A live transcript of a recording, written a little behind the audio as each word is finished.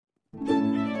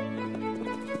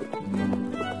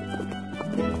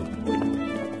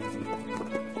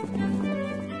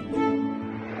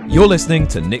You're listening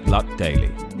to Nick Luck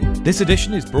Daily. This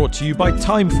edition is brought to you by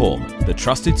Timeform, the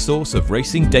trusted source of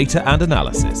racing data and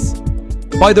analysis,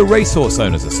 by the Racehorse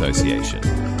Owners Association,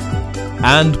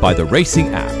 and by the Racing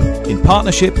App, in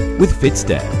partnership with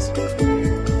FitzDares.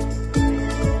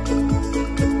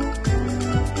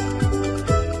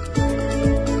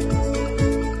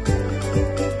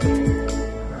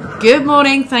 Good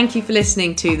morning, thank you for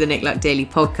listening to the Nick Luck Daily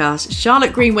podcast.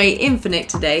 Charlotte Greenway in for Nick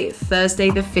today,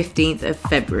 Thursday the 15th of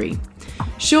February.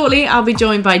 Shortly I'll be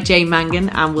joined by Jay Mangan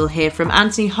and we'll hear from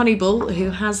Anthony Honeyball,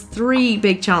 who has 3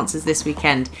 big chances this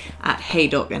weekend at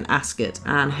Haydock and Ascot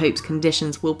and hopes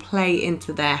conditions will play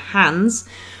into their hands.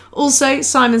 Also,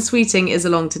 Simon Sweeting is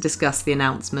along to discuss the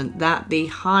announcement that the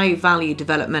high value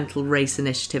developmental race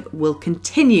initiative will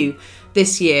continue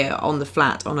this year on the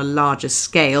flat on a larger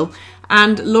scale.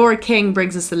 And Laura King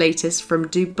brings us the latest from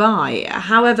Dubai.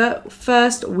 However,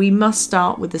 first we must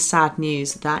start with the sad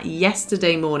news that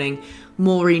yesterday morning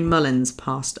Maureen Mullins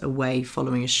passed away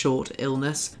following a short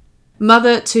illness.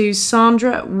 Mother to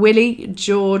Sandra, Willie,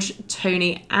 George,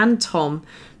 Tony and Tom,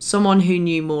 someone who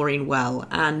knew Maureen well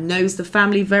and knows the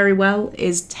family very well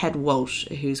is Ted Walsh,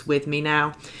 who's with me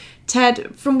now.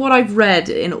 Ted, from what I've read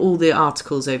in all the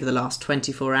articles over the last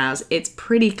 24 hours, it's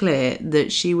pretty clear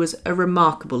that she was a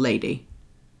remarkable lady.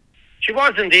 She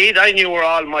was indeed. I knew her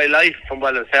all my life, all my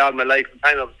life. From the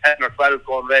time I was 10 or 12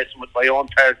 going racing with my own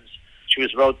parents. She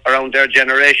was around their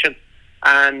generation.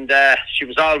 And she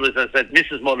was always, as I said,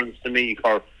 Mrs. Mullins to me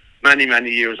for many, many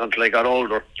years until I got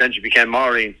older. Then she became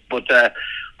Maureen. But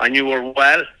I knew her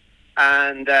well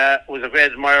and was a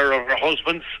great admirer of her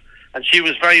husband's. And she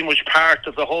was very much part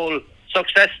of the whole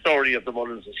success story of the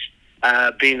Mullinses,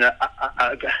 being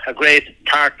a great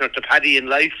partner to Paddy in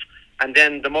life, and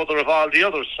then the mother of all the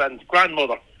others and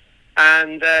grandmother.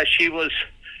 And she was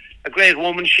a great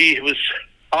woman. She was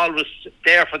always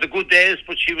there for the good days,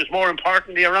 but she was more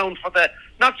importantly around for the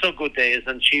not so good days.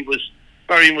 And she was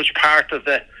very much part of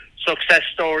the success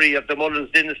story of the Mullins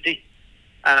dynasty.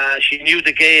 She knew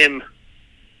the game,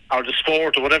 or the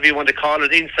sport, or whatever you want to call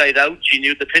it, inside out. She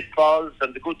knew the pitfalls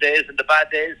and the good days and the bad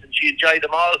days, and she enjoyed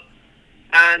them all.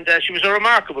 And she was a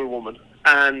remarkable woman.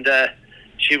 And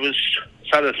she was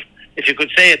sort of, if you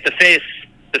could say it,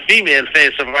 the female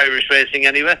face of Irish racing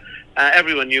anyway.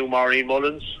 Everyone knew Maureen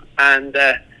Mullins. And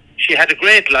she had a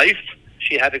great life.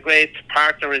 She had a great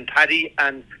partner in Paddy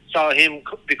and saw him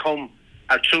become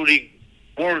a truly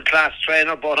world-class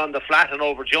trainer, both on the flat and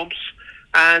over jumps.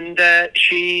 And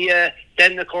she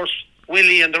then, of course,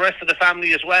 Willie and the rest of the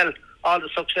family as well, all the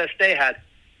success they had.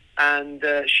 And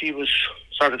she was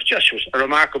she was a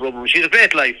remarkable woman. She had a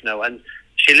great life now, and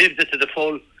she lived it to the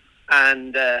full.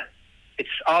 And it's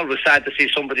always sad to see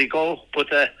somebody go, but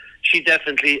she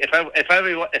definitely,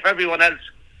 if everyone else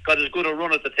got as good a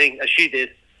run at the thing as she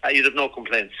did, you'd have no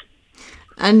complaints.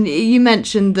 And you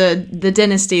mentioned the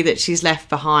dynasty that she's left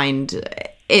behind.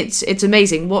 It's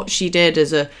amazing what she did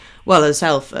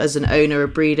herself as an owner, a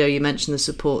breeder. You mentioned the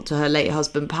support to her late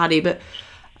husband Paddy,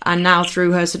 and now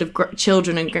through her sort of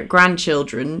children and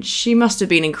grandchildren, she must have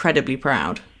been incredibly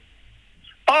proud.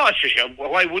 Oh, sure.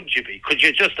 Why wouldn't you be? Could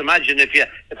you just imagine if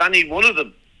any one of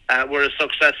them were as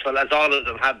successful as all of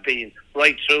them have been,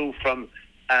 right through from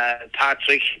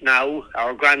Patrick now,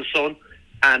 our grandson,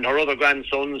 and her other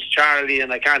grandsons, Charlie,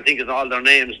 and I can't think of all their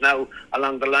names now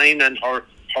along the line, and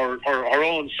her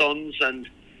own sons, and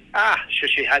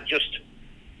she had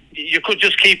you could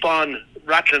just keep on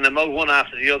rattling them out one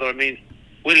after the other. I mean,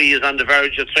 Willie is on the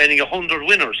verge of training 100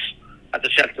 winners at the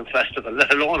Shelton Festival,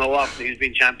 let alone how often he's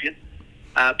been champion.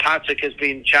 Patrick has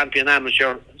been champion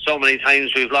amateur so many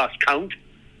times we've lost count,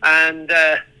 and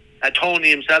Tony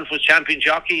himself was champion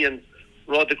jockey and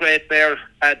rode the Great Bear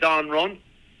Dawn Run,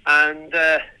 and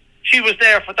she was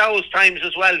there for those times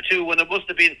as well too, when it must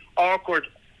have been awkward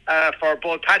for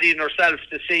both Paddy and herself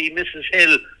to see Mrs.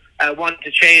 Hill want to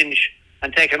change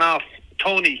and taken off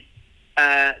Tony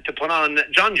to put on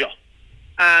Jonjo.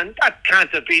 And that can't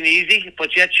have been easy,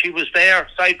 but yet she was there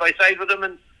side by side with him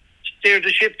and steered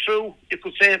the ship through, you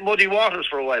could say, muddy waters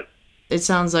for a while. It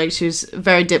sounds like she was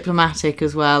very diplomatic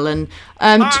as well. And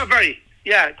great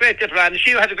diplomat. And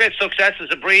she had a great success as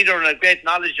a breeder and a great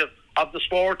knowledge of the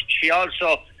sport. She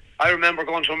also, I remember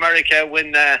going to America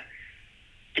when the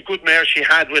good mare she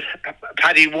had with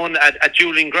Paddy won at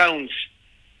Dueling Grounds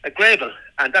at Grable,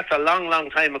 and that's a long, long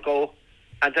time ago.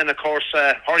 And then, of course,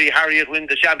 Hurry Harriet win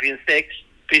the Champion Stakes,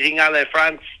 beating Ale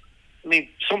France. I mean,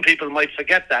 some people might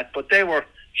forget that, but they were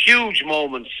huge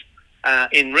moments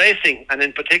in racing, and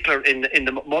in particular in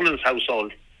the Mullins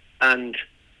household. And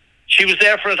she was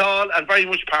there for it all and very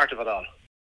much part of it all.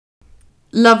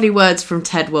 Lovely words from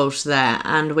Ted Walsh there,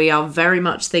 and we are very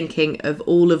much thinking of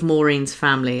all of Maureen's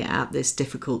family at this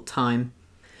difficult time.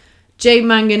 Jane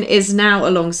Mangan is now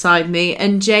alongside me,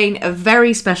 and Jane, a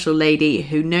very special lady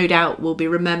who no doubt will be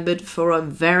remembered for a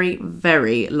very,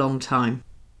 very long time.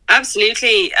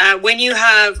 Absolutely. When you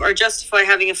have or justify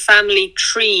having a family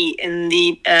tree in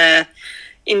the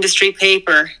industry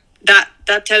paper,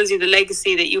 that tells you the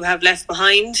legacy that you have left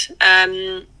behind.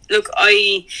 Look,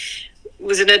 I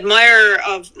was an admirer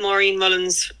of Maureen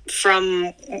Mullins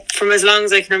from as long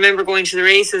as I can remember going to the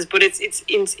races, but it's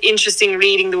interesting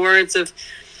reading the words of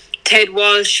Ted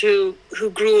Walsh, who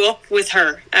grew up with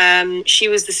her. She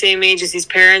was the same age as his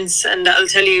parents, and I'll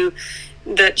tell you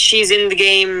that she's in the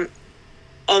game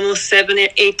almost 7 or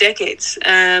 8 decades.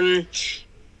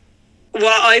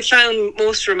 What I found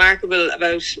most remarkable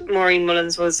about Maureen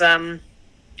Mullins was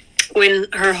when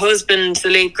her husband, the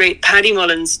late great Paddy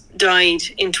Mullins, died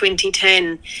in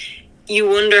 2010. You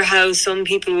wonder how some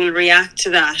people will react to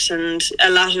that, and a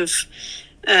lot of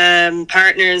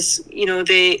partners,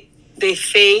 they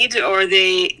fade or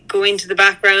they go into the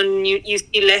background and you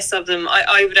see less of them.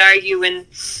 I would argue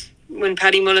when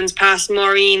Paddy Mullins passed,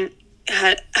 Maureen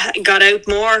got out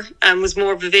more and was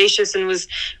more vivacious and was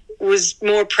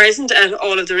more present at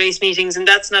all of the race meetings, and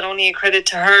that's not only a credit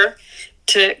to her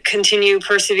to continue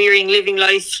persevering, living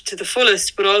life to the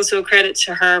fullest, but also a credit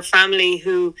to her family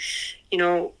who,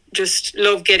 just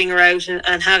love getting her out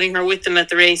and having her with them at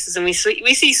the races. And we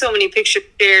see so many pictures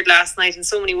shared last night and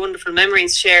so many wonderful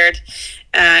memories shared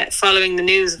following the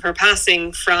news of her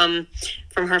passing from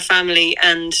her family.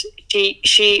 And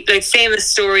she like famous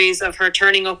stories of her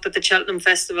turning up at the Cheltenham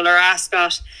Festival or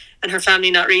Ascot and her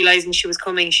family not realising she was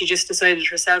coming. She just decided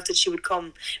herself that she would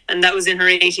come, and that was in her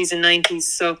 80s and 90s.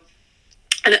 So,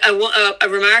 and a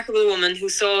remarkable woman who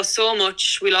saw so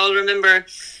much. We'll all remember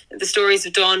the stories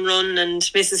of Dawn Run and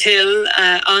Mrs. Hill,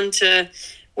 on to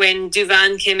when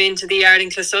Duvan came into the yard in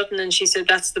Closutton and she said,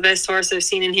 "That's the best horse I've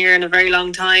seen in here in a very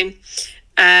long time."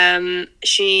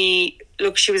 She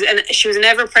was an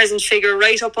ever-present figure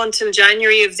right up until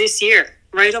January of this year,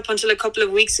 right up until a couple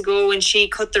of weeks ago when she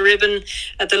cut the ribbon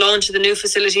at the launch of the new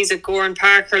facilities at Goran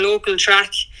Park, her local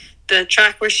track, the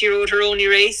track where she rode her only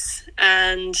race.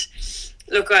 And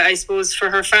look, I suppose for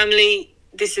her family,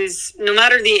 this is, no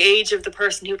matter the age of the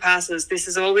person who passes, this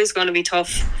is always going to be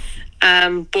tough.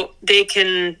 But they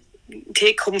can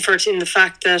take comfort in the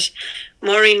fact that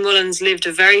Maureen Mullins lived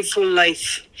a very full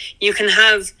life. You can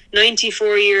have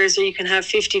 94 years or you can have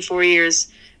 54 years,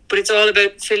 but it's all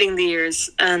about filling the years.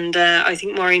 And I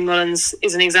think Maureen Mullins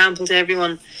is an example to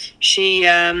everyone. She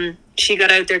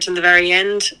got out there till the very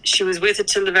end. She was with it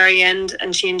till the very end,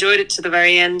 and she enjoyed it to the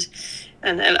very end.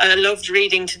 And I loved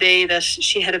reading today that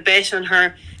she had a bet on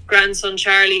her grandson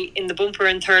Charlie in the bumper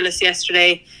in Thurles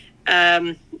yesterday.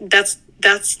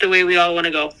 That's the way we all want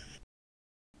to go.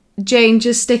 Jane,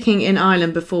 just sticking in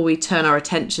Ireland before we turn our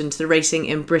attention to the racing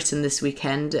in Britain this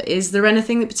weekend, is there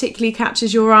anything that particularly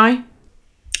catches your eye?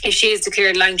 If she is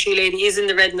declared Langtree Lady, is in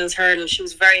the Red Mills hurdle. She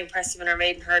was very impressive in her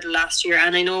maiden hurdle last year,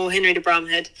 and I know Henry de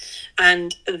Bromhead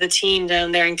and the team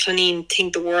down there in Cloneen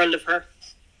think the world of her.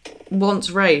 Once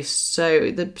raced,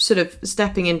 so the sort of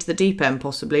stepping into the deep end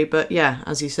possibly, but yeah,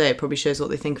 as you say, it probably shows what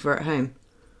they think of her at home.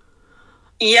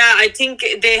 Yeah, I think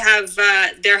they have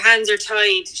their hands are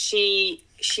tied.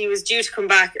 She was due to come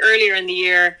back earlier in the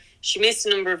year. She missed a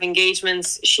number of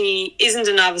engagements. She isn't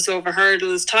a novice over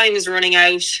hurdles. Time is running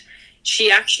out. She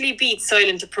actually beat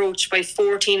Silent Approach by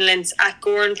 14 lengths at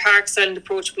Goran Park. Silent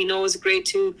Approach, we know, is a Grade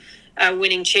 2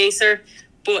 winning chaser.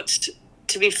 But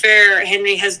to be fair,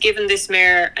 Henry has given this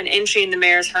mare an entry in the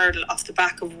mare's hurdle off the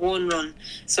back of one run.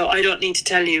 So I don't need to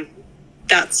tell you,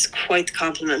 that's quite the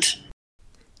compliment.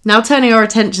 Now turning our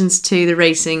attentions to the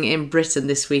racing in Britain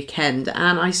this weekend,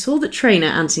 and I saw that trainer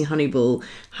Anthony Honeyball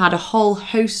had a whole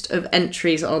host of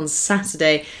entries on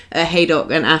Saturday at Haydock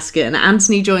and Ascot, and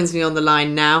Anthony joins me on the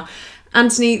line now.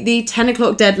 Anthony, the 10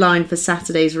 o'clock deadline for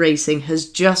Saturday's racing has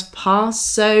just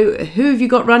passed, so who have you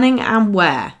got running and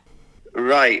where?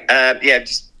 Right, like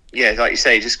you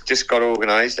say, just got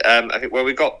organised. I think,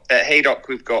 we've got at Haydock,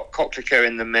 we've got Cocklicker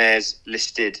in the mare's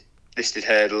listed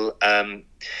hurdle.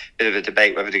 Bit of a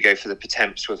debate whether to go for the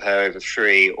Pertemps with her over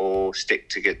 3 or stick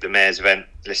to get the mare's event,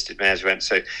 listed mare's event.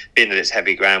 So being that it's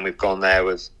heavy ground, we've gone there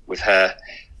with her.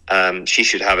 She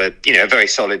should have a very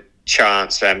solid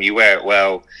chance. You wear it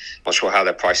well. Not sure how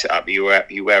they'll price it up, but you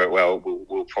wear it well,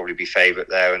 we'll probably be favourite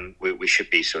there, and we should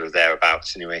be sort of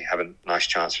thereabouts anyway. Have a nice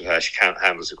chance with her. She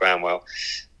handles the ground well.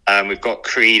 We've got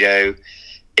Credo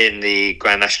in the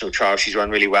Grand National Trial. She's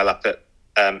run really well up at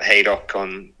Haydock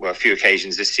on a few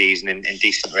occasions this season in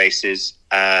decent races.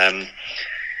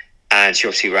 and she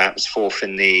obviously was fourth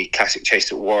in the Classic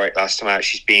Chase at Warwick last time out.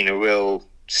 She's been a real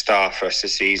star for us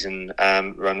this season,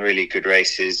 run really good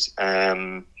races,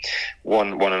 won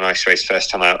a nice race first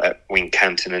time out at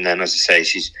Wincanton, and then, as I say,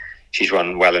 she's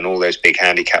run well in all those big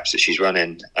handicaps that she's run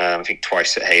in. I think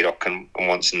twice at Haydock and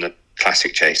once in the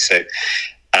Classic Chase. So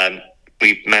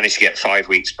we managed to get 5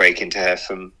 weeks break into her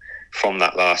from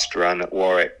that last run at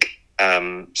Warwick.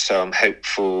 So I'm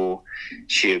hopeful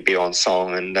she'll be on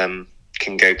song and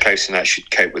can go close, and that should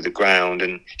cope with the ground,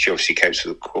 and she obviously copes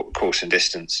with the course and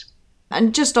distance.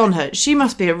 And just on her, she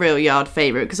must be a real yard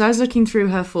favourite, because I was looking through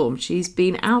her form. She's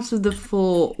been out of the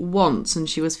 4 once, and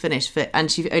she was finished fifth,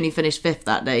 and she only finished 5th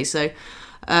that day. So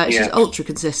she's ultra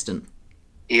consistent.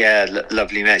 Yeah,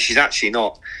 lovely mare. She's actually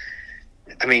not.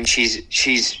 I mean, she's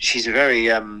a very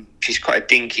she's quite a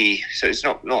dinky, so it's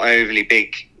not overly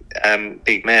big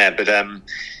mare, but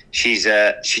she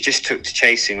just took to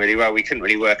chasing really well. We couldn't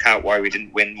really work out why we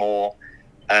didn't win more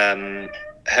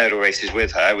hurdle races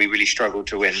with her. We really struggled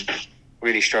to win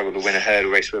a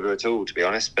hurdle race with her at all, to be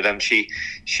honest. But she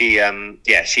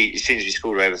as soon as we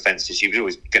scored her over fences, she was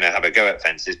always going to have a go at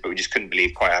fences, but we just couldn't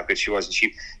believe quite how good she was. And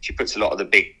she puts a lot of the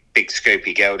big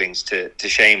scopy geldings to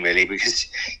shame, really, because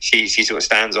she sort of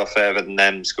stands off further than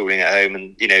them schooling at home,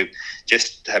 and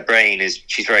just her brain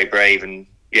she's very brave and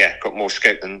got more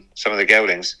scope than some of the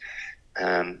geldings.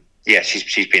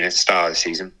 She's been a star this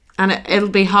season. And it'll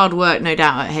be hard work, no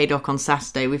doubt, at Haydock on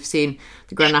Saturday. We've seen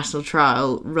the Grand National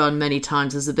Trial run many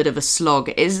times as a bit of a slog.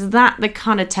 Is that the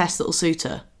kind of test that'll suit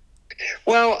her?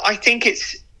 Well, I think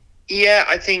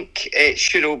I think it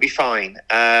should all be fine.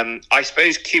 I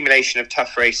suppose accumulation of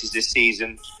tough races this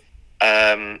season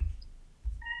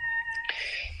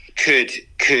could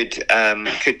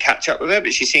catch up with her,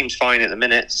 but she seems fine at the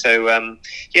minute. So I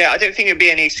don't think it'd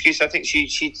be any excuse. I think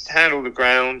she'd handle the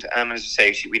ground. As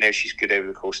I say, we know she's good over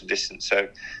the course and distance. So,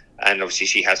 and obviously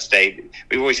she has stayed.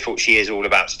 We've always thought she is all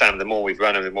about stamina. The more we've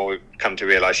run her, the more we've come to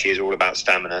realise she is all about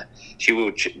stamina. She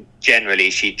will generally,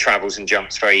 she travels and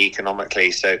jumps very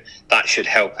economically, so that should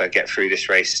help her get through this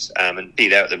race and be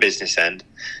there at the business end.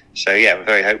 So we're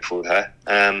very hopeful with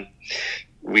her.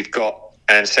 We've got.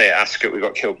 And say at Ascot, we've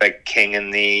got Kilbeg King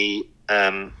in the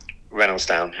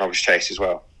Reynoldstown Novice Chase as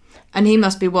well. And he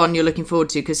must be one you're looking forward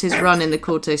to, because his run in the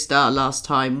Quarto Star last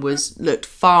time looked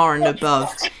far and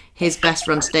above his best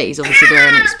run to date. He's obviously very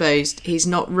unexposed. He's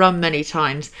not run many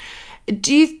times.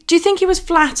 Do you think he was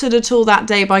flattered at all that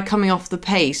day by coming off the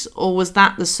pace, or was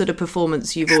that the sort of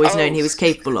performance you've always known he was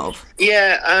capable of?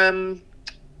 I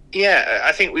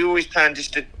think we always planned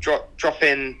just to drop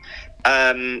in.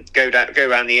 Go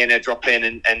around the inner, drop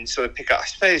in, and sort of pick up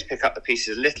the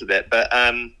pieces a little bit. But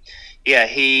I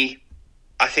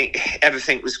think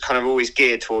everything was kind of always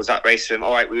geared towards that race for him.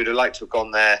 All right, we would have liked to have gone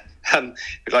there. We'd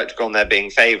like to have gone there being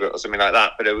favourite or something like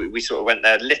that. But we sort of went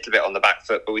there a little bit on the back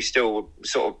foot, but we still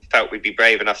sort of felt we'd be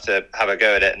brave enough to have a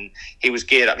go at it. And he was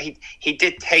geared up. He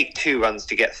did take 2 runs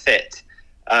to get fit.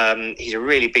 He's a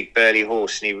really big burly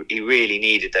horse, and he really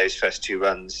needed those first 2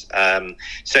 runs.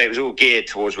 So it was all geared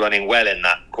towards running well in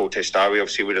that Quarto Star. We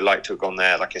obviously would have liked to have gone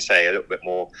there, like I say, a little bit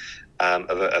more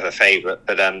of a favourite.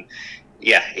 But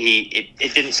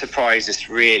it didn't surprise us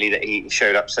really that he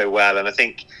showed up so well. And I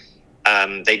think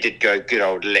they did go a good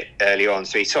old lick early on,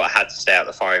 so he sort of had to stay out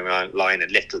the firing line a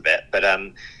little bit. But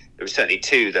there were certainly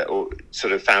 2 that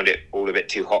sort of found it all a bit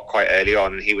too hot quite early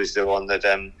on, and he was the one that...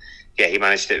 he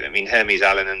managed to. I mean, Hermes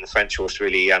Allen and the French horse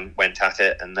really went at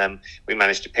it, and we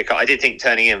managed to pick up. I did think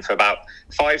turning in for about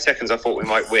 5 seconds, I thought we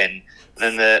might win. And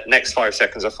then the next 5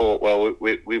 seconds, I thought, well,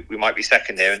 we might be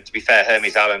second here. And to be fair,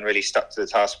 Hermes Allen really stuck to the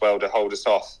task well to hold us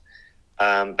off.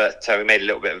 But we made a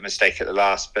little bit of a mistake at the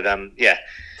last. But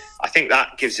I think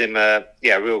that gives him a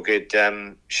real good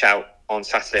shout on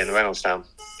Saturday in the Reynoldstown,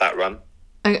 that run.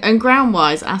 And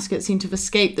ground-wise, Ascot seemed to have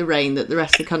escaped the rain that the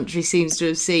rest of the country seems to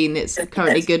have seen. It's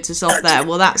currently good to soft there.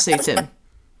 Will that suit him?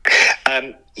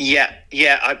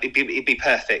 It'd be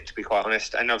perfect, to be quite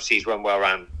honest. And obviously he's run well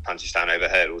around Punchestown over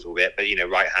hurdles a bit, but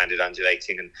right-handed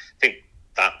undulating, and I think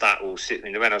that will suit. I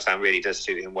mean, the Reynoldstown really does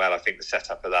suit him well. I think the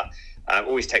setup of that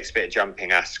always takes a bit of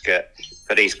jumping, Ascot,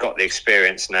 but he's got the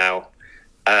experience now.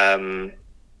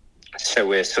 So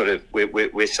we're sort of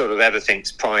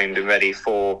everything's primed and ready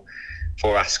for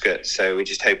Ascot, so we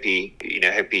just hope he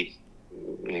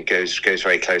goes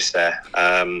very close there.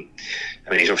 I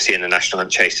mean, he's obviously in the National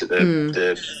Hunt Chase at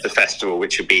the festival,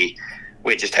 which would be.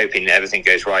 We're just hoping that everything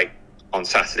goes right on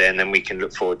Saturday, and then we can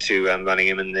look forward to running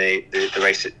him in the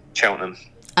race at Cheltenham.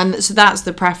 And so that's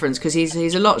the preference, because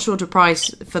he's a lot shorter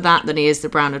price for that than he is the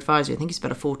Brown Advisory. I think he's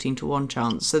about a 14-1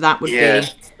 chance. So that would be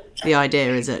the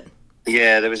idea, is it?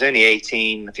 Yeah, there was only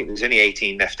 18. I think there was only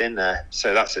 18 left in there.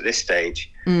 So that's at this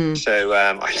stage. So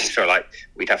I just feel like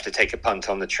we'd have to take a punt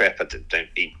on the trip.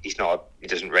 He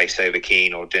doesn't race over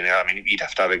Keane or dinner. I mean, you'd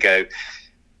have to have a go.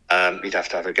 You'd have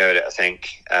to have a go at it, I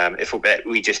think. If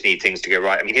we just need things to go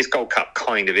right. I mean, his Gold Cup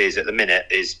kind of is at the minute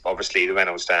is obviously the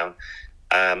Reynoldstown,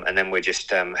 and then we're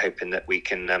just hoping that we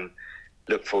can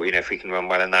look forward. You know, if we can run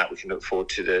well in that, we can look forward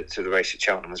to the race at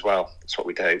Cheltenham as well. That's what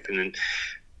we'd hope, and then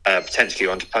potentially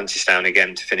on to Punchestown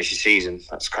again to finish the season.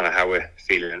 That's kind of how we're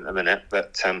feeling at the minute.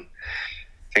 But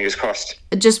fingers crossed.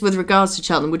 Just with regards to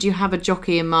Cheltenham, would you have a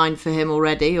jockey in mind for him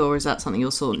already, or is that something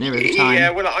you'll sort nearer the time? Yeah,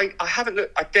 well, I haven't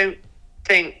looked. I don't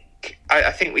think.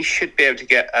 I think we should be able to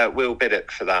get Will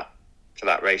Biddock for that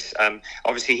race.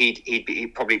 Obviously,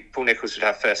 he'd probably Paul Nicholls would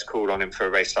have first call on him for a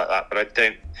race like that, but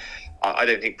I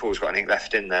don't think Paul's got anything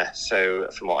left in there. So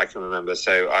from what I can remember,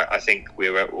 so I think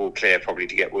we're all clear probably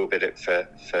to get Will Biddock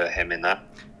for him in that.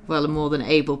 Well, a more than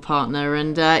able partner,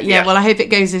 and well, I hope it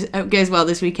goes well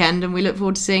this weekend, and we look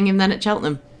forward to seeing him then at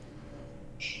Cheltenham.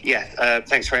 Yeah,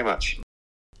 thanks very much.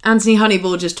 Anthony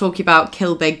Honeyball just talking about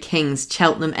Kilbeg Kings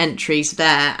Cheltenham entries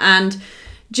there. And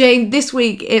Jane, this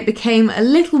week it became a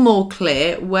little more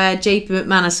clear where JP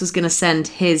McManus was going to send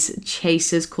his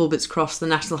chasers, Corbett's Cross, the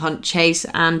National Hunt Chase,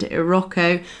 and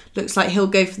Irocco. Looks like he'll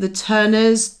go for the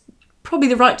Turners. Probably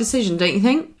the right decision, don't you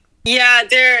think? Yeah,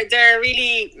 they're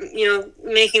really,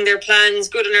 making their plans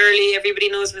good and early.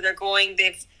 Everybody knows where they're going.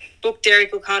 They've booked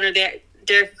Derek O'Connor.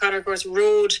 Derek O'Connor, of course,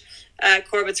 rode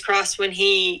Corbett's Cross when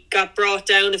he got brought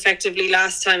down effectively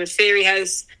last time at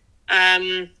Fairyhouse.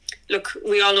 Look,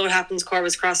 we all know what happens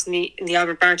Corbett's Cross in the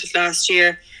Albert Bartlett last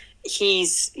year.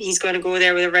 He's going to go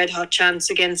there with a red hot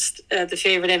chance against the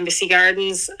favourite Embassy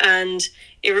Gardens, and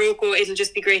Irocco, it'll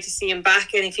just be great to see him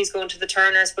back, and if he's going to the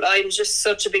Turners. But I'm just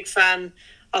such a big fan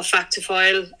of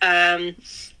Factofoil. I'm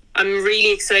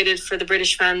really excited for the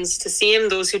British fans to see him,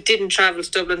 those who didn't travel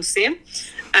to Dublin to see him.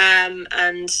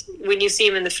 And when you see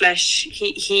him in the flesh,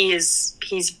 he's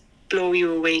blow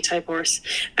you away type horse.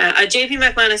 JP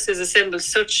McManus has assembled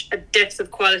such a depth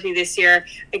of quality this year.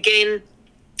 Again,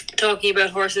 talking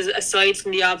about horses aside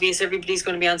from the obvious, everybody's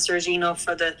going to be on Sergino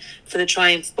for the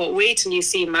Triumph, but wait till you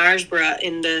see Margeborough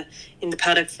in the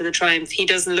paddock for the Triumph. He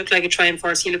doesn't look like a Triumph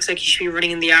horse. He looks like he should be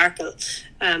running in the Arkle,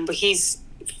 but he's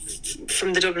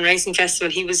from the Dublin Racing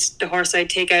Festival. He was the horse I'd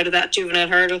take out of that juvenile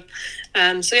hurdle.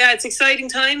 So yeah, it's exciting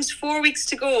times. 4 weeks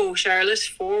to go, Charlotte.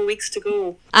 4 weeks to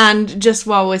go. And just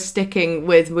while we're sticking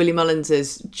with Willie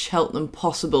Mullins's Cheltenham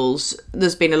possibles,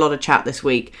 there's been a lot of chat this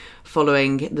week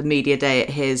following the media day at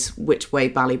his which way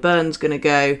Ballyburn's going to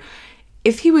go.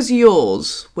 If he was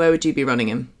yours, where would you be running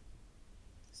him?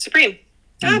 Supreme.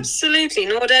 Absolutely,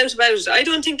 no doubt about it. I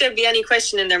don't think there'd be any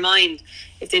question in their mind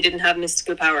if they didn't have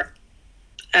mystical power.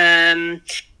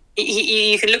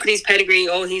 You can look at his pedigree.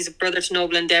 Oh, he's a brother to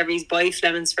Noble Endeavour, he's by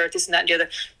Flemonsford, this and that and the other.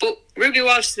 But Ruby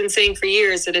Walsh has been saying for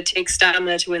years that it takes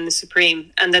stamina to win the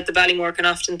Supreme, and that the Ballymore can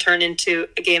often turn into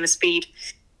a game of speed.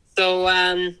 So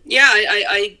I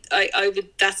would.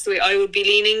 That's the way I would be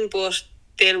leaning. But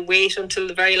they'll wait until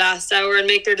the very last hour and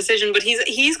make their decision. But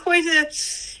he's quite a.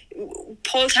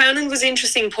 Paul Townend was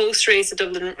interesting post-race at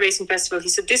Dublin Racing Festival. He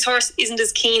said this horse isn't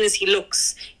as keen as he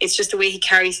looks. It's just the way he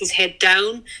carries his head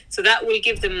down. So that will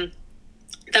give them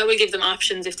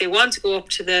options if they want to go up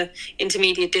to the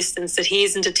intermediate distance, that he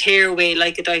isn't a tearaway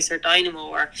like a Dicer Dynamo,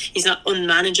 or he's not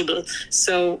unmanageable.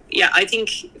 So yeah, I think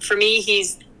for me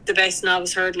he's the best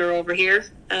novice hurdler over here,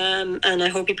 and I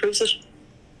hope he proves it.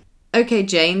 Okay,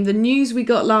 Jane, the news we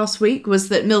got last week was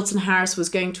that Milton Harris was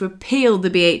going to appeal the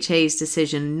BHA's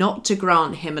decision not to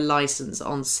grant him a licence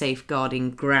on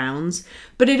safeguarding grounds,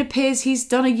 but it appears he's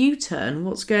done a U-turn.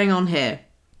 What's going on here?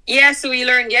 Yeah, so we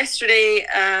learned yesterday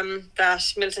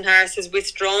that Milton Harris has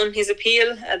withdrawn his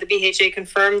appeal. The BHA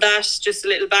confirmed that. Just a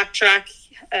little backtrack.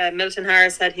 Milton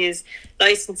Harris had his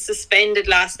licence suspended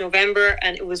last November,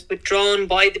 and it was withdrawn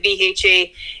by the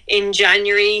BHA in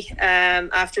January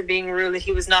after being ruled that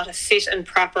he was not a fit and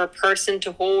proper person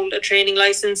to hold a training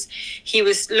licence. He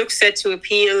looked set to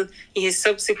appeal. He has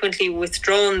subsequently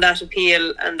withdrawn that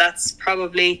appeal, and that's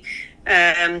probably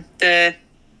the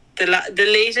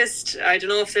latest. I don't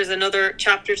know if there's another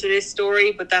chapter to this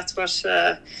story, but that's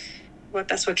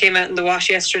what came out in the wash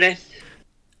yesterday.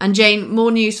 And Jane,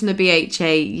 more news from the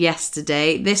BHA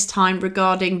yesterday, this time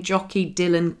regarding jockey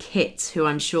Dylan Kitt, who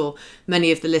I'm sure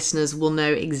many of the listeners will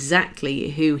know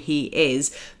exactly who he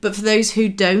is. But for those who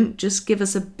don't, just give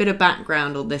us a bit of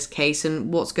background on this case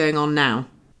and what's going on now.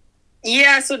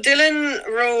 Yeah, so Dylan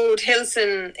rode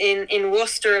Hilson in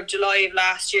Worcester of July of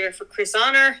last year for Chris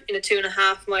Honor in a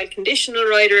 2.5 mile conditional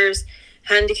riders.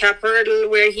 handicap hurdle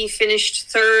where he finished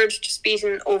third, just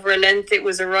beaten over a length. It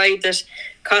was a ride that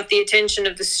caught the attention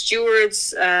of the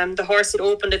stewards. The horse had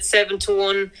opened at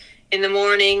 7-1 in the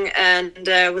morning and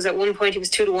was at one point he was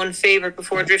 2-1 favourite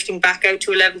before drifting back out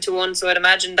to 11-1. So I'd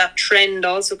imagine that trend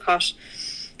also caught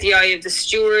the eye of the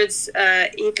stewards.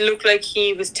 It looked like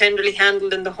he was tenderly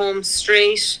handled in the home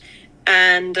straight,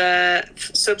 and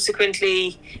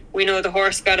subsequently we know the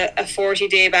horse got a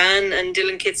 40-day ban, and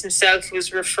Dylan Kitts himself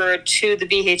was referred to the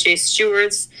BHA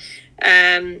stewards.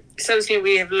 Subsequently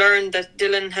we have learned that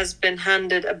Dylan has been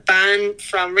handed a ban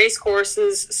from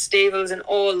racecourses, stables and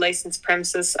all licensed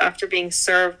premises after being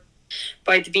served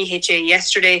by the BHA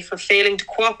yesterday for failing to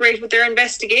cooperate with their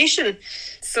investigation.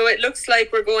 So it looks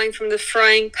like we're going from the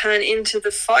frying pan into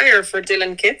the fire for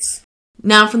Dylan Kitts.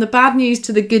 Now, from the bad news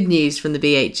to the good news from the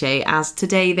BHA, as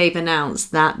today they've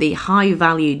announced that the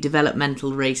high-value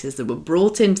developmental races that were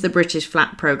brought into the British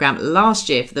Flat programme last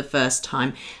year for the first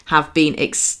time have been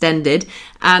extended.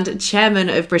 And Chairman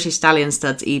of British Stallion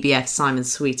Studs EBF, Simon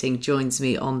Sweeting, joins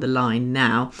me on the line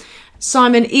now.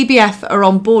 Simon, EBF are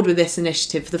on board with this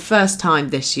initiative for the first time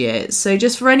this year. So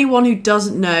just for anyone who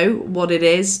doesn't know what it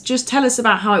is, just tell us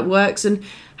about how it works and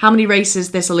how many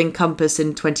races this will encompass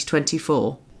in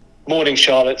 2024. Morning,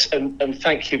 Charlotte, and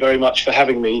thank you very much for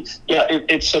having me. Yeah,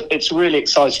 it's a really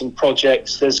exciting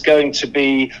project. There's going to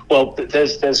be,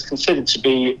 there's considered to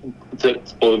be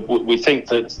that, or we think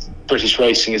that British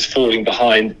racing is falling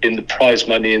behind in the prize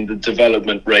money in the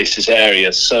development races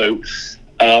area. So,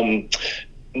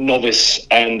 novice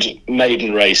and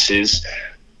maiden races.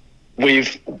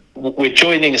 We're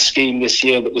joining a scheme this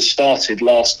year that was started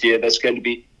last year. There's going to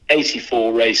be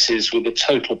 84 races with a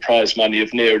total prize money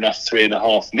of near enough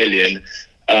 $3.5 million.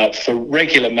 For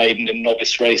regular maiden and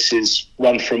novice races,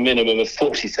 run for a minimum of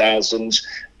 40,000,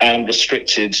 and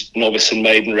restricted novice and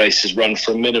maiden races run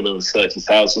for a minimum of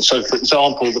 30,000. So, for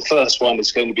example, the first one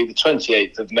is going to be the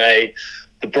 28th of May.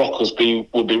 The Brocklesby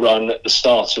will be run at the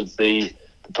start of the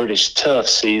British turf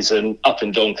season up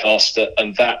in Doncaster,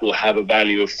 and that will have a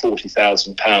value of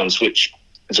 £40,000, which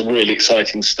is a really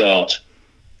exciting start.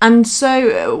 And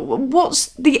so what's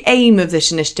the aim of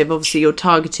this initiative? Obviously, you're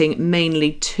targeting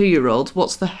mainly 2-year-olds.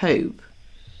 What's the hope?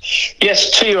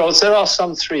 Yes, 2-year-olds. There are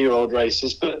some 3-year-old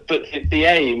races, but the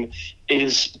aim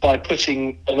is by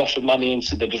putting a lot of money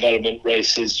into the development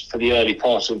races for the early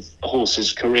part of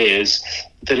horses' careers,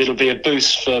 that it'll be a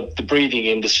boost for the breeding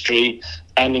industry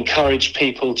and encourage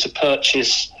people to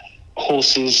purchase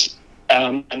horses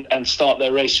and start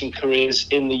their racing careers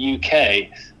in the UK.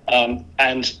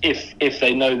 And if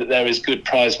they know that there is good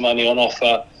prize money on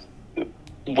offer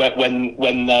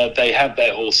when they have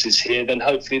their horses here, then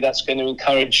hopefully that's going to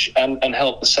encourage and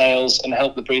help the sales and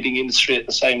help the breeding industry at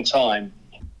the same time.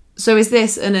 So is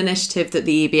this an initiative that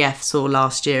the EBF saw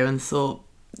last year and thought,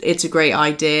 it's a great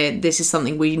idea, this is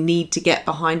something we need to get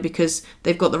behind because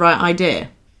they've got the right idea?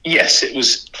 Yes, it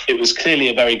was clearly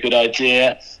a very good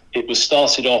idea. It was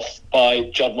started off by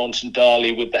Juddmonte and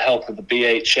Darley with the help of the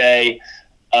BHA.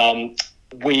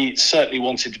 We certainly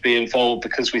wanted to be involved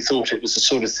because we thought it was the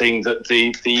sort of thing that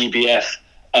the EBF,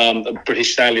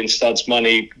 British Stallion Studs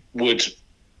money would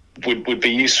be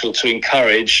useful to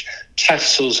encourage.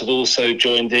 Tattersalls have also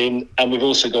joined in, and we've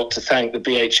also got to thank the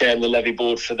BHA and the Levy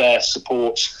Board for their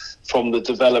support from the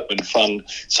Development Fund.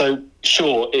 So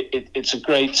sure, it's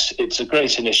a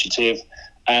great initiative,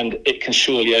 and it can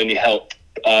surely only help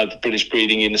the British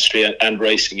breeding industry and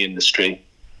racing industry.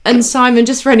 And Simon,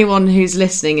 just for anyone who's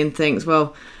listening and thinks,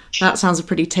 well, that sounds a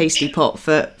pretty tasty pot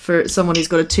for someone who's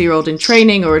got a 2-year-old in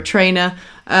training or a trainer,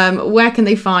 where can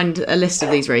they find a list of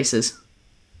these races?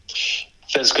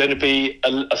 There's going to be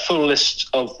a full list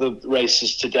of the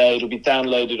races today. It'll be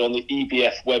downloaded on the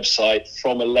EBF website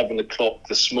from 11 o'clock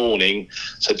this morning.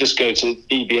 So just go to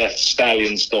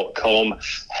ebfstallions.com,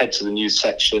 head to the news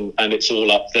section, and it's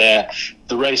all up there.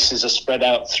 The races are spread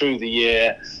out through the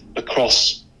year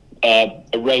across a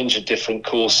range of different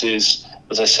courses.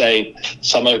 As I say,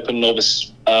 some open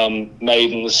novice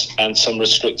maidens and some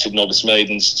restricted novice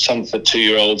maidens, some for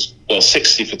 2-year-olds,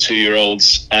 60 for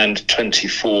 2-year-olds and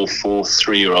 24 for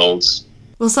 3-year-olds.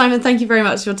 Well, Simon, thank you very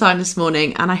much for your time this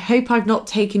morning, and I hope I've not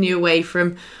taken you away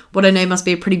from what I know must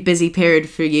be a pretty busy period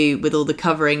for you with all the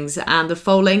coverings, and the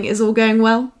foaling is all going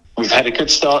well? We've had a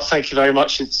good start. Thank you very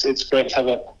much. It's great to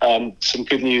have some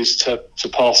good news to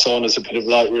pass on as a bit of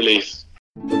light relief.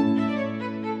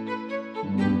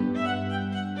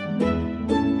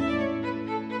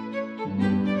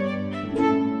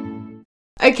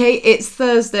 Okay, it's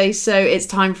Thursday, so it's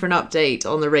time for an update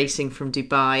on the racing from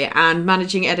Dubai, and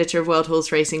managing editor of World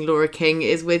Horse Racing, Laura King,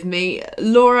 is with me.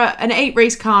 Laura, an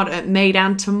 8-race card at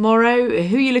Meydan tomorrow.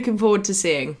 Who are you looking forward to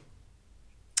seeing?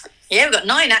 Yeah, we've got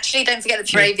 9 actually. Don't forget the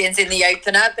Moravians in the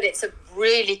opener, but it's a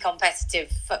really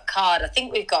competitive card. I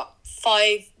think we've got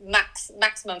 5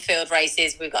 maximum field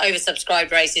races. We've got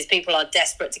oversubscribed races. People are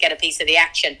desperate to get a piece of the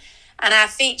action. And our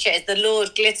feature is the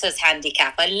Lord Glitters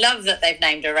handicap. I love that they've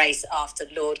named a race after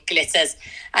Lord Glitters.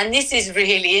 And this is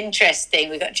really interesting.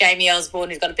 We've got Jamie Osborne,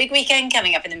 who's got a big weekend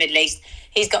coming up in the Middle East.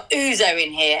 He's got Uzo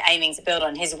in here, aiming to build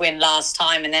on his win last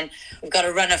time. And then we've got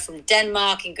a runner from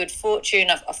Denmark in Good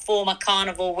Fortune, a former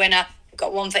Carnival winner. We've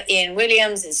got one for Ian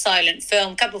Williams in Silent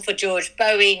Film, a couple for George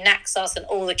Bowie, Naxos and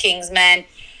All the King's Men.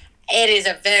 It is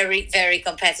a very, very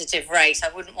competitive race. I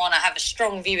wouldn't want to have a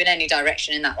strong view in any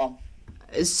direction in that one.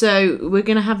 So we're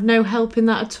going to have no help in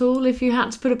that at all if you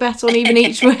had to put a bet on even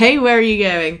each way? Where are you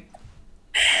going?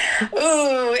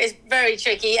 Ooh, it's very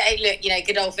tricky. Hey, look,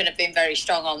 Godolphin have been very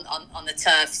strong on the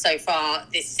turf so far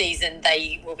this season.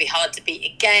 They will be hard to beat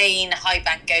again.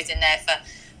 Highbank goes in there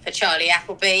for Charlie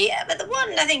Appleby. But the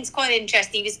one I think is quite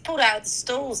interesting, he was pulled out of the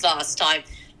stalls last time.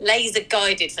 Laser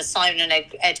guided for Simon and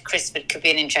Ed Crisford could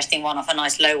be an interesting one off a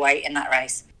nice low weight in that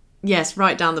race. Yes,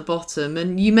 right down the bottom.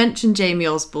 And you mentioned Jamie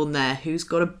Osborne there, who's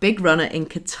got a big runner in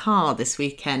Qatar this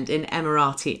weekend in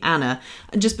Emirati Anna.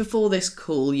 And just before this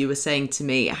call, you were saying to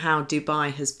me how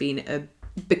Dubai has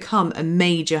become a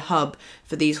major hub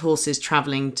for these horses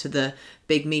travelling to the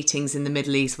big meetings in the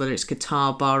Middle East, whether it's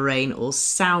Qatar, Bahrain or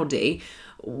Saudi.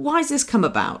 Why has this come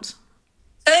about?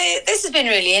 So this has been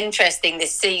really interesting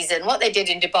this season. What they did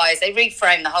in Dubai is they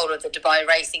reframed the whole of the Dubai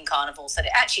Racing Carnival so that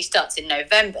it actually starts in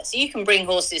November. So you can bring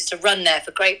horses to run there for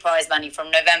great prize money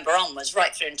from November onwards,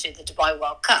 right through into the Dubai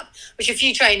World Cup, which a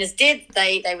few trainers did.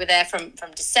 They were there from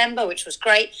December, which was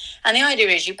great. And the idea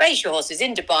is you base your horses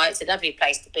in Dubai. It's a lovely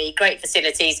place to be, great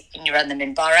facilities, and you run them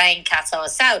in Bahrain, Qatar,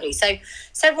 Saudi. So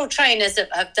several trainers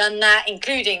have done that,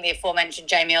 including the aforementioned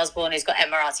Jamie Osborne, who's got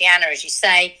Emirati Anna, as you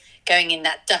say, going in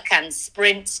that Duck and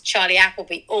Sprint. Charlie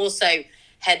Appleby also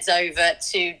heads over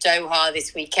to Doha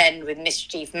this weekend with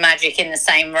Mischief Magic in the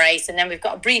same race. And then we've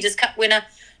got a Breeders' Cup winner,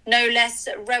 no less,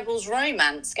 Rebels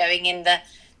Romance, going in the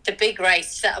big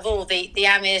race of all, the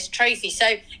Amir's Trophy. So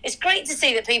it's great to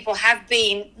see that people have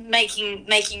been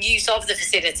making use of the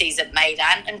facilities at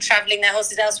Meydan and travelling their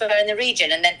horses elsewhere in the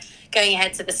region. And then going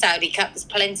ahead to the Saudi Cup, there's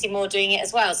plenty more doing it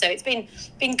as well. So it's been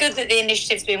good that the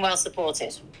initiative's been well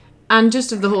supported. And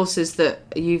just of the horses that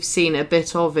you've seen a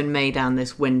bit of in Meydan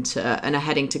this winter and are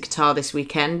heading to Qatar this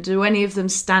weekend, do any of them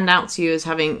stand out to you as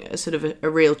having a sort of a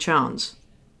real chance?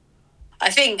 I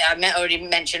think I already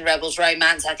mentioned Rebels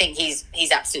Romance. I think he's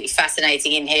absolutely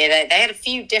fascinating in here. They had a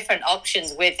few different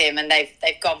options with him, and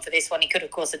they've gone for this one. He could,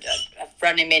 of course, have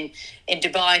run him in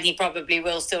Dubai, and he probably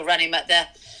will still run him at the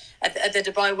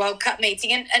Dubai World Cup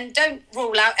meeting. And don't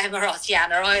rule out Emirati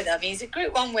Anna either. I mean, he's a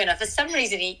Group 1 winner. For some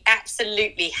reason, he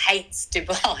absolutely hates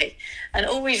Dubai and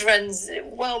always runs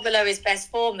well below his best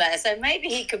form there. So maybe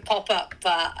he could pop up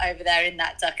over there in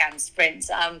that Duck and Sprint.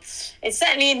 It's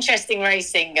certainly interesting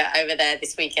racing over there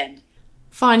this weekend.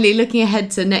 Finally, looking ahead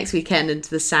to next weekend and to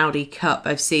the Saudi Cup,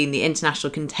 I've seen the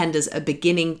international contenders are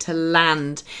beginning to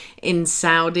land in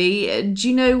Saudi. Do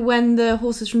you know when the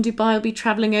horses from Dubai will be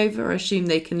travelling over? I assume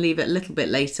they can leave it a little bit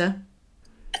later.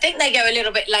 I think they go a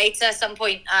little bit later, some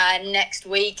point next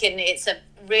week, and it's a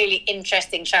really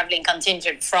interesting travelling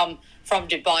contingent from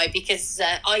Dubai because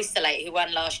Isolate, who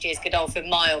won last year's Godolphin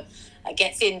Mile,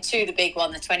 gets into the big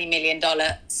one, the $20 million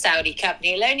Saudi Cup. And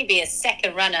he'll only be a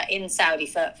second runner in Saudi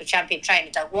for champion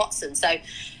trainer Doug Watson. So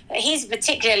he's a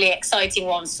particularly exciting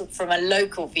one from a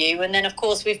local view. And then, of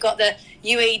course, we've got the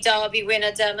UAE Derby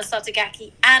winner, Derma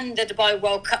Sotogaki, and the Dubai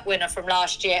World Cup winner from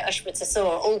last year, Ushba Tassor,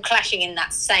 all clashing in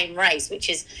that same race, which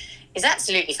is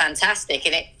absolutely fantastic.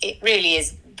 And it really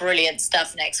is brilliant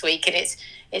stuff next week. And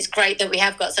it's great that we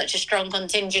have got such a strong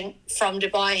contingent from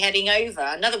Dubai heading over.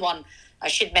 Another one I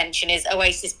should mention is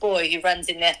Oasis Boy, who runs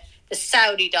in the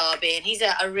Saudi Derby, and he's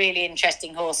a really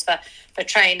interesting horse for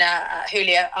trainer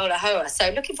Julio Olahoa. So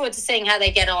looking forward to seeing how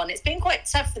they get on. It's been quite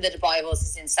tough for the Dubai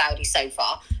horses in Saudi so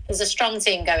far. There's a strong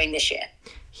team going this year.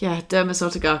 Yeah, Derma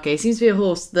Sotogake seems to be a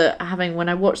horse that, when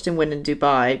I watched him win in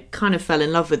Dubai, kind of fell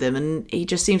in love with him, and he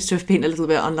just seems to have been a little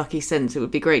bit unlucky since. It would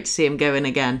be great to see him go in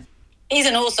again. He's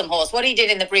an awesome horse. What he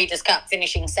did in the Breeders' Cup,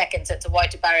 finishing second to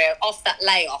White Barrio off that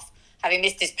layoff, having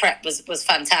missed his prep, was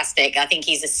fantastic. I think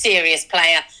he's a serious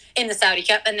player in the Saudi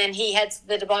Cup, and then he heads to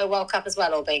the Dubai World Cup as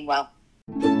well, all being well.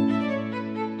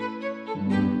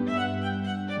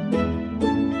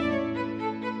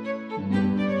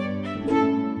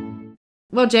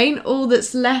 Well, Jane, all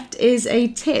that's left is a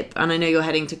tip, and I know you're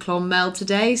heading to Clonmel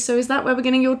today, so is that where we're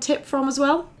getting your tip from as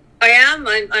well? I am.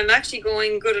 I'm actually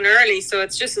going good and early, so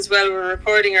it's just as well we're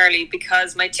recording early,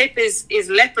 because my tip is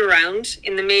Lep Around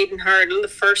in the maiden hurdle, the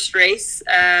first race.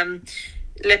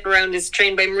 Lep Around is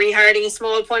trained by Marie Harding, a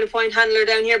small point-to-point handler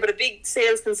down here, but a big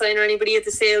sales consignor. Anybody at the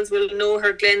sales will know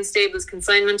her Glen Stables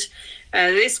consignment.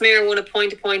 This mare won a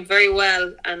point-to-point very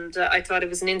well, and I thought it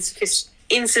was an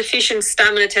insufficient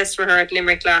stamina test for her at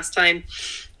Limerick last time.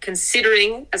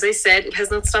 Considering, as I said, it has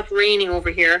not stopped raining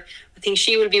over here, I think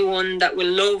she will be one that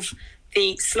will love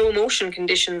the slow motion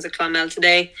conditions at Clonmel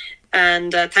today.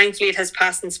 And thankfully it has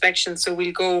passed inspection, so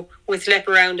we'll go with Lep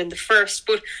Around in the first.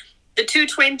 But the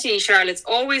 220, Charlotte's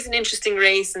always an interesting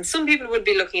race, and some people would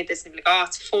be looking at this and be like, oh,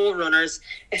 it's 4 runners.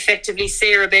 Effectively,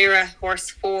 Sarah Beira, horse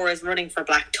 4, is running for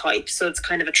black type, so it's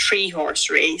kind of a 3-horse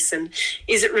race. And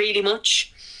is it really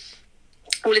much?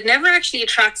 Well, it never actually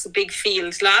attracts a big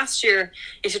field. Last year,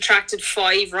 it attracted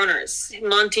 5 runners.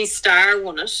 Monty Starr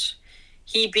won it.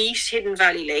 He beat Hidden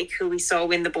Valley Lake, who we saw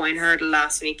win the Boyne Hurdle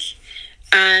last week.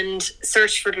 And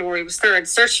Search for Glory was 3rd.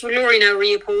 Search for Glory now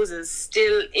reopposes,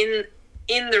 still in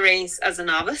the race as a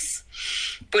novice.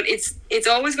 But it's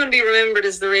always going to be remembered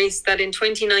as the race that in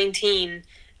 2019,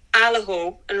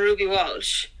 Allaho and Ruby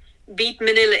Walsh beat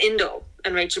Manila Indo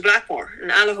and Rachel Blackmore,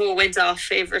 and Allaho went off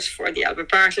favourite for the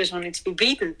Albert Bartlett, only to be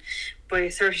beaten by a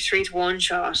 33-1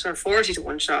 shot or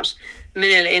 40-1 shot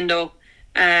Manila Indo.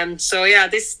 So yeah,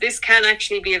 this can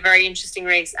actually be a very interesting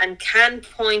race and can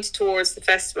point towards the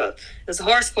festival. There's a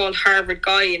horse called Harvard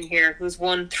Guy in here who's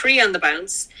won 3 on the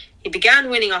bounce. He began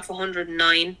winning off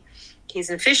 109. He's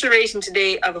an official rating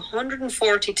today of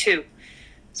 142.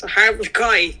 So Harvard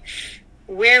Guy,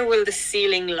 where will the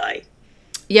ceiling lie?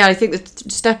 Yeah, I think the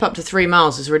step up to 3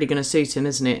 miles is really going to suit him,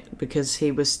 isn't it? Because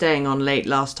he was staying on late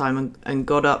last time and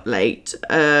got up late.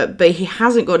 But he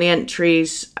hasn't got any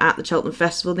entries at the Cheltenham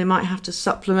Festival. They might have to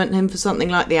supplement him for something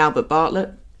like the Albert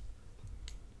Bartlett.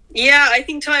 Yeah, I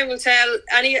think time will tell.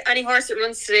 Any horse that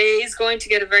runs today is going to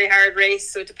get a very hard race,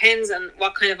 so it depends on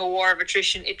what kind of a war of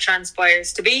attrition it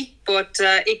transpires to be. But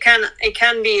it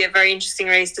can be a very interesting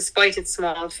race despite its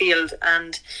small field,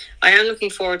 and I am looking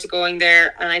forward to going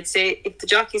there. And I'd say if the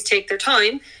jockeys take their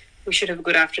time, we should have a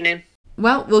good afternoon.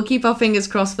 Well, we'll keep our fingers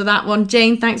crossed for that one.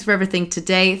 Jane, thanks for everything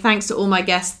today. Thanks to all my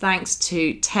guests. Thanks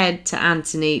to Ted, to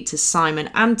Anthony, to Simon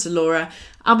and to Laura.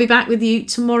 I'll be back with you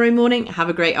tomorrow morning. Have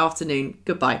a great afternoon.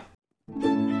 Goodbye.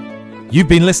 You've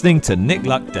been listening to Nick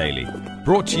Luck Daily,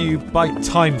 brought to you by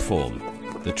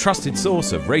Timeform, the trusted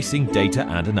source of racing data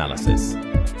and analysis,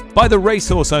 by the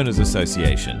Racehorse Owners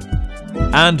Association,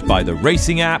 and by the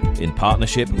Racing app in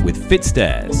partnership with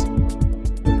FitStairs.